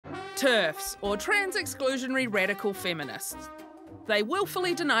TERFs, or trans exclusionary radical feminists. They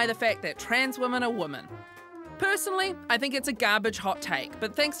willfully deny the fact that trans women are women. Personally, I think it's a garbage hot take,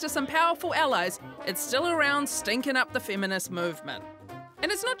 but thanks to some powerful allies, it's still around stinking up the feminist movement.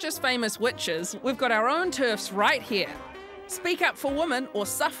 And it's not just famous witches, we've got our own TERFs right here. Speak Up for Women, or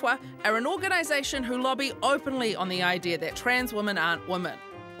SUFWA, are an organisation who lobby openly on the idea that trans women aren't women.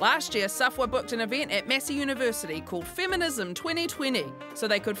 Last year, SUFWA booked an event at Massey University called Feminism 2020, so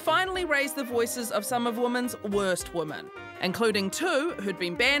they could finally raise the voices of some of women's worst women, including two who'd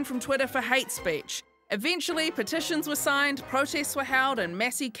been banned from Twitter for hate speech. Eventually, petitions were signed, protests were held, and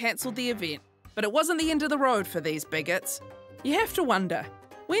Massey cancelled the event. But it wasn't the end of the road for these bigots. You have to wonder,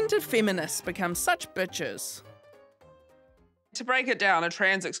 when did feminists become such bitches? To break it down, a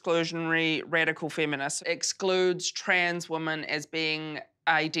trans exclusionary radical feminist excludes trans women as being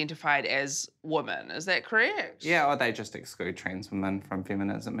identified as women. Is that correct? Yeah, or they just exclude trans women from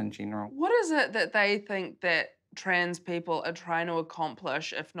feminism in general. What is it that they think that trans people are trying to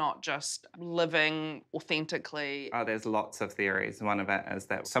accomplish, if not just living authentically? Oh, there's lots of theories. One of it is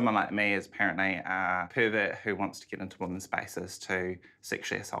that someone like me is apparently a pervert who wants to get into women's spaces to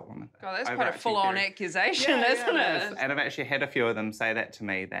sexually assault women. God, that's quite a full-on accusation, isn't it? And I've actually had a few of them say that to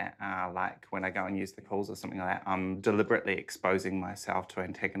me, that like when I go and use the calls or something like that, I'm deliberately exposing myself to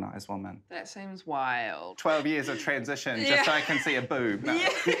antagonise women. That seems wild. 12 years of transition just so I can see a boob. No. Yeah.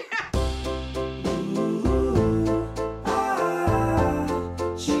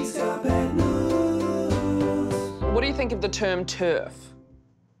 What do you think of the term TERF?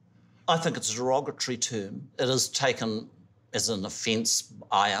 I think it's a derogatory term. It is taken as an offence,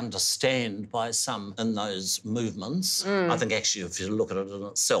 I understand, by some in those movements. I think actually if you look at it in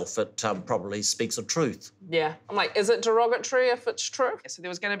itself, it probably speaks a truth. Yeah. I'm like, is it derogatory if it's true? So there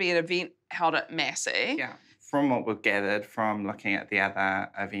was going to be an event held at Massey. Yeah. From what we've gathered from looking at the other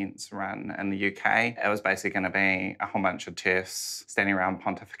events run in the UK, it was basically going to be a whole bunch of TERFs standing around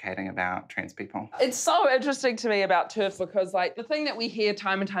pontificating about trans people. It's so interesting to me about TERF because, like, the thing that we hear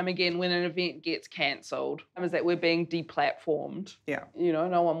time and time again when an event gets cancelled is that we're being deplatformed. Yeah. You know,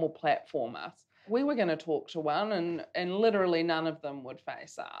 no one will platform us. We were going to talk to one and literally none of them would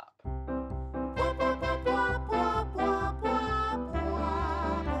face up.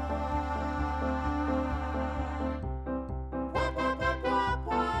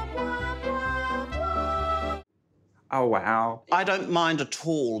 Oh, wow. I don't mind at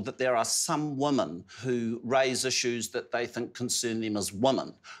all that there are some women who raise issues that they think concern them as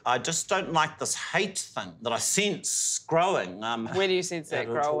women. I just don't like this hate thing that I sense growing. Where do you sense that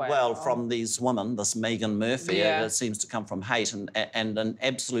growing? Well, from these women, this Megan Murphy, yeah. It seems to come from hate and an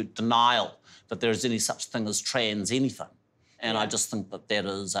absolute denial that there is any such thing as trans anything. And I just think that that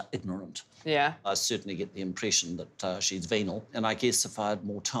is ignorant. Yeah. I certainly get the impression that she's venal. And I guess if I had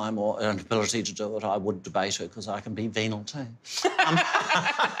more time or an ability to do it, I would debate her, because I can be venal too.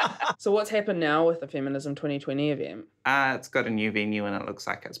 So what's happened now with the Feminism 2020 event? It's got a new venue and it looks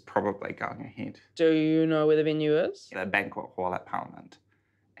like it's probably going ahead. Do you know where the venue is? The banquet hall at Parliament.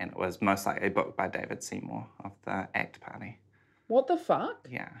 And it was most likely booked by David Seymour of the ACT Party. What the fuck?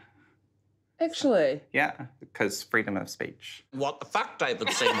 Yeah. Actually? Yeah, because freedom of speech. What the fuck, David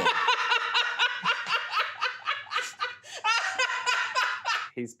Seymour?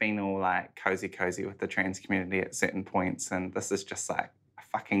 He's been all like cozy with the trans community at certain points, and this is just like a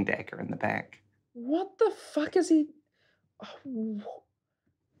fucking dagger in the back. What the fuck is he? Oh.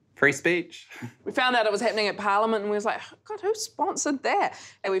 Free speech. We found out it was happening at Parliament and we was like, God, who sponsored that?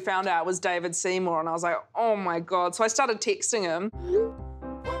 And we found out it was David Seymour and I was like, oh my God. So I started texting him.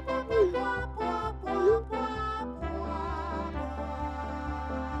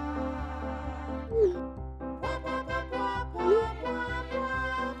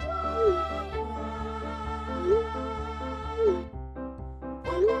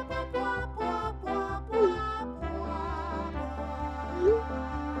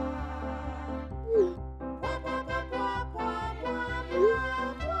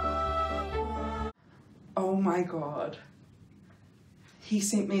 Oh my God. He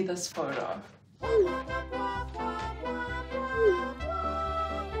sent me this photo.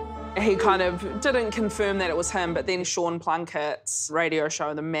 He kind of didn't confirm that it was him, but then Sean Plunkett's radio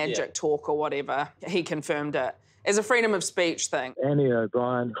show, The Magic Talk or whatever, he confirmed it as a freedom of speech thing. Annie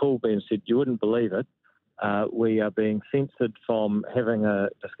O'Brien called me and said, you wouldn't believe it. We are being censored from having a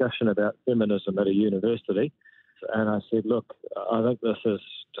discussion about feminism at a university. And I said, look, I think this is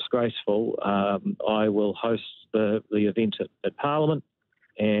disgraceful. I will host the event at Parliament,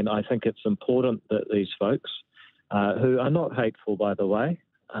 and I think it's important that these folks, who are not hateful, by the way,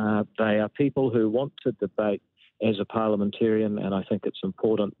 they are people who want to debate as a parliamentarian, and I think it's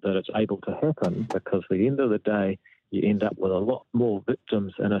important that it's able to happen, because at the end of the day, you end up with a lot more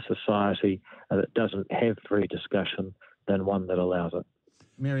victims in a society that doesn't have free discussion than one that allows it.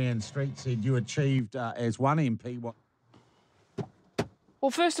 Marianne Street said you achieved, as one MP, what? Well,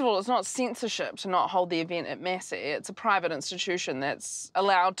 first of all, it's not censorship to not hold the event at Massey. It's a private institution that's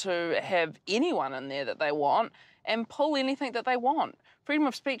allowed to have anyone in there that they want and pull anything that they want. Freedom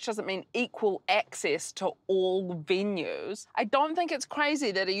of speech doesn't mean equal access to all venues. I don't think it's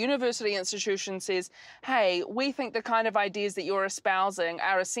crazy that a university institution says, hey, we think the kind of ideas that you're espousing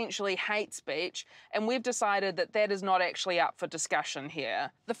are essentially hate speech, and we've decided that that is not actually up for discussion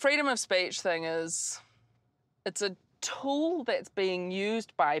here. The freedom of speech thing is, it's a tool that's being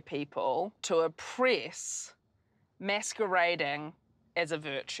used by people to oppress, masquerading as a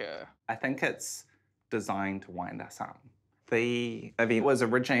virtue. I think it's designed to wind us up. The event was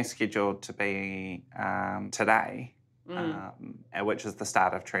originally scheduled to be today, which is the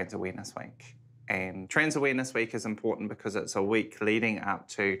start of Trans Awareness Week. And Trans Awareness Week is important because it's a week leading up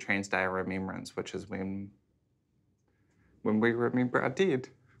to Trans Day of Remembrance, which is when we remember our dead.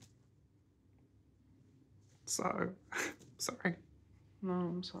 So, sorry. No,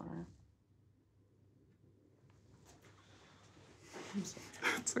 I'm sorry.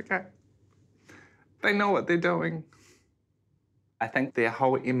 It's okay. They know what they're doing. I think their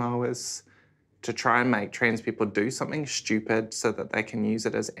whole MO is to try and make trans people do something stupid so that they can use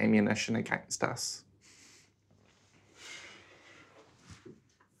it as ammunition against us.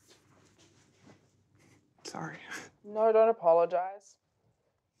 Sorry. No, don't apologise.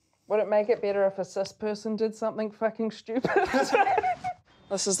 Would it make it better if a cis person did something fucking stupid?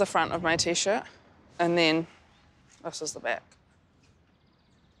 This is the front of my T-shirt, and then this is the back.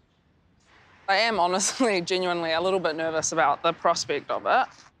 I am honestly, genuinely a little bit nervous about the prospect of it.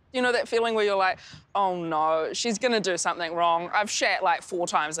 You know that feeling where you're like, oh no, she's gonna do something wrong. I've shat like 4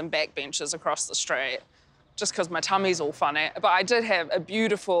 times in backbenches across the street just because my tummy's all funny. But I did have a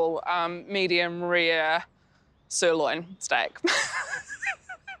beautiful medium rare sirloin steak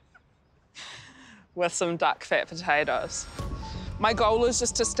with some duck fat potatoes. My goal is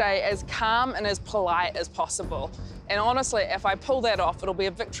just to stay as calm and as polite as possible. And honestly, if I pull that off, it'll be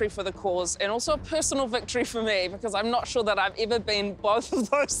a victory for the cause and also a personal victory for me, because I'm not sure that I've ever been both of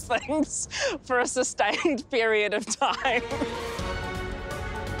those things for a sustained period of time.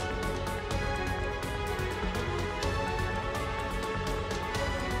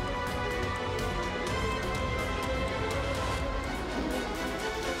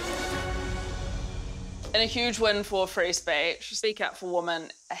 And a huge win for free speech. Speak Up for Women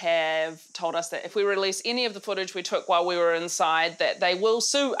have told us that if we release any of the footage we took while we were inside, that they will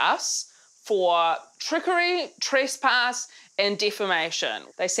sue us for trickery, trespass, and defamation.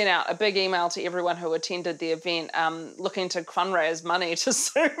 They sent out a big email to everyone who attended the event looking to fundraise money to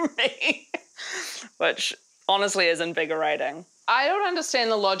sue me, which honestly is invigorating. I don't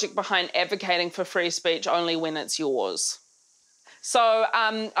understand the logic behind advocating for free speech only when it's yours. So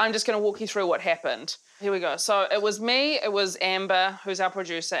I'm just going to walk you through what happened. Here we go. So it was me, it was Amber, who's our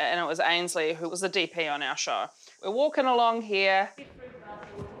producer, and it was Ainsley, who was the DP on our show. We're walking along here.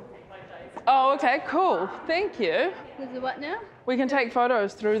 Oh, okay, cool. Thank you. Is it what now? We can take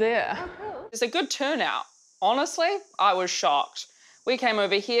photos through there. Oh, cool. It's a good turnout. Honestly, I was shocked. We came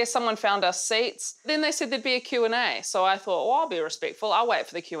over here, someone found us seats. Then they said there'd be a Q&A. So I thought, well, I'll be respectful. I'll wait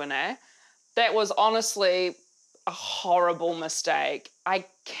for the Q&A. That was honestly a horrible mistake. I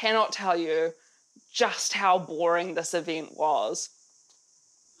cannot tell you just how boring this event was.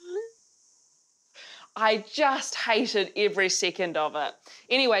 I just hated every second of it.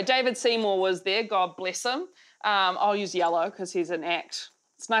 Anyway, David Seymour was there, God bless him. I'll use yellow because he's an act.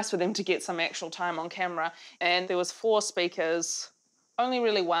 It's nice for them to get some actual time on camera. And there was 4 speakers, only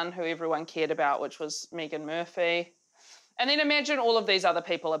really one who everyone cared about, which was Megan Murphy. And then imagine all of these other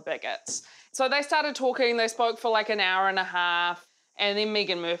people are bigots. So they started talking, they spoke for like an hour and a half, and then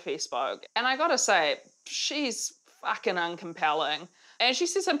Megan Murphy spoke. And I gotta say, she's fucking uncompelling. And she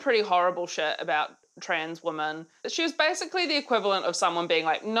said some pretty horrible shit about trans women. She was basically the equivalent of someone being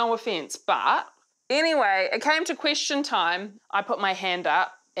like, no offense, but... Anyway, it came to question time. I put my hand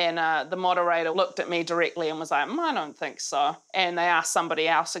up and the moderator looked at me directly and was like, I don't think so. And they asked somebody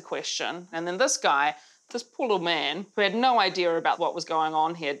else a question. And then this guy, this poor little man, who had no idea about what was going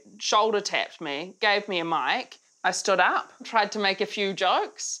on here, shoulder tapped me, gave me a mic. I stood up, tried to make a few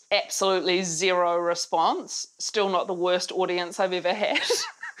jokes. Absolutely zero response. Still not the worst audience I've ever had.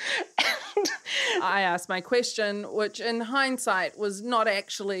 And I asked my question, which in hindsight was not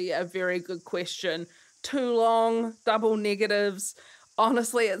actually a very good question. Too long, double negatives.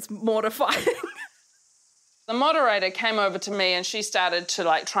 Honestly, it's mortifying. The moderator came over to me and she started to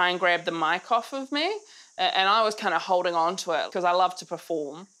like try and grab the mic off of me, and I was kind of holding on to it because I love to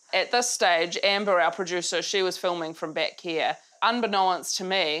perform. At this stage, Amber, our producer, she was filming from back here. Unbeknownst to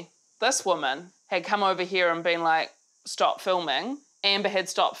me, this woman had come over here and been like, stop filming. Amber had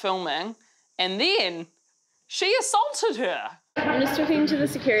stopped filming, and then she assaulted her. I'm just talking to the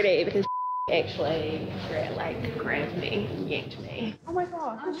security because actually grabbed me, yanked me. Oh my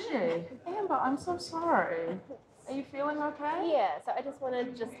God, did she? Amber, I'm so sorry. Are you feeling okay? Yeah, so I just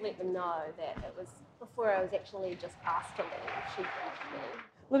wanted to just let them know that it was before I was actually just asked to leave, she grabbed me.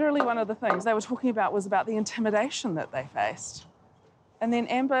 Literally one of the things they were talking about was about the intimidation that they faced. And then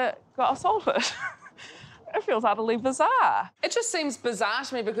Amber got assaulted. It feels utterly bizarre. It just seems bizarre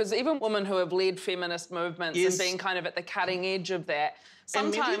to me because even women who have led feminist movements and being kind of at the cutting edge of that,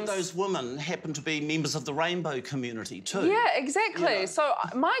 sometimes... And many of those women happen to be members of the rainbow community too. Yeah, exactly. You know? So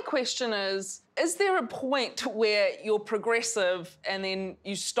my question is there a point where you're progressive and then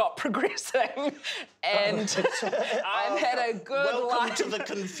you stop progressing and I've had a good life? Welcome to the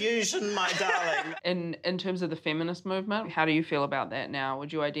confusion, my darling. In terms of the feminist movement, how do you feel about that now?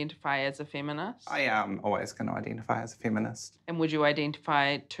 Would you identify as a feminist? I am always going to identify as a feminist. And would you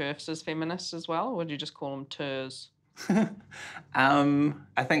identify TERFs as feminists as well, or would you just call them TERS?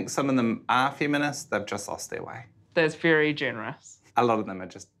 I think some of them are feminists, they've just lost their way. That's very generous. A lot of them are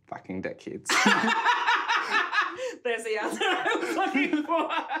just fucking dickheads. That's the answer I was looking for.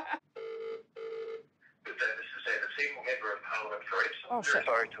 Member of Parliament for Epsom. Oh, shit.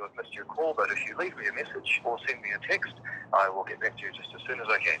 Sorry to have missed your call, but if you leave me a message or send me a text, I will get back to you just as soon as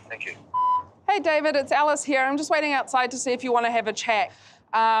I can. Thank you. Hey, David, it's Alice here. I'm just waiting outside to see if you want to have a chat.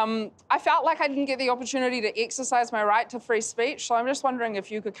 I felt like I didn't get the opportunity to exercise my right to free speech, so I'm just wondering if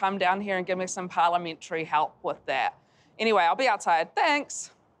you could come down here and give me some parliamentary help with that. Anyway, I'll be outside.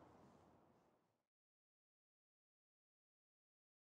 Thanks.